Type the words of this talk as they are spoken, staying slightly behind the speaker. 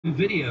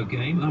video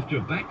game after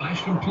a backlash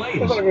from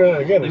players.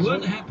 They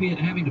weren't happy at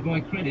having to buy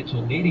credits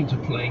or needing to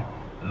play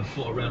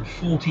for around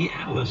 40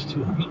 hours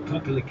to unlock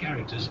popular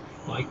characters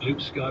like Luke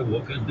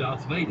Skywalker and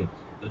Darth Vader.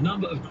 The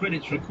number of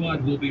credits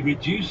required will be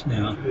reduced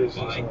now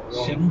by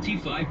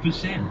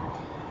 75%.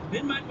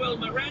 Lin-Manuel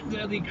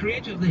Miranda, the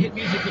creator of the hit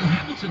musical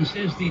Hamilton,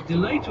 says the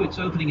delay to its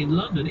opening in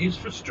London is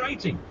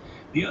frustrating.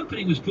 The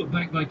opening was put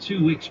back by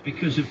 2 weeks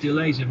because of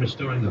delays in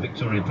restoring the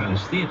Victoria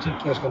Palace Theatre.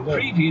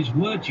 Previews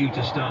were due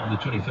to start on the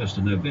 21st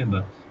of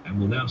November and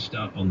will now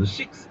start on the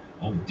 6th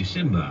of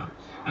December.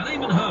 And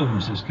Eamonn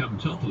Holmes has come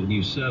top of a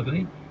new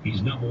survey.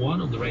 He's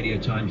 #1 on the Radio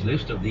Times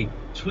list of the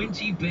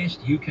 20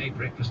 best UK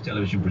breakfast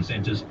television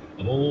presenters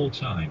of all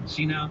time.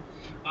 See now,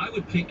 I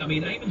would pick,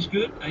 Eamonn's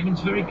good.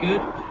 Eamonn's very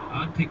good.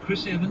 I'd pick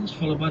Chris Evans,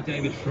 followed by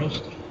David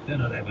Frost.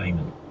 Then I'd have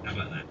Eamon. How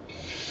about that?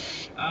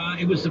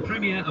 It was the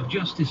premiere of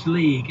Justice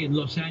League in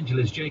Los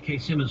Angeles. J.K.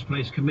 Simmons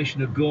plays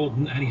Commissioner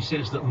Gordon, and he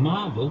says that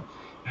Marvel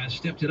has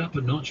stepped it up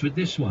a notch with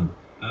this one.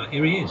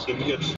 Here he is.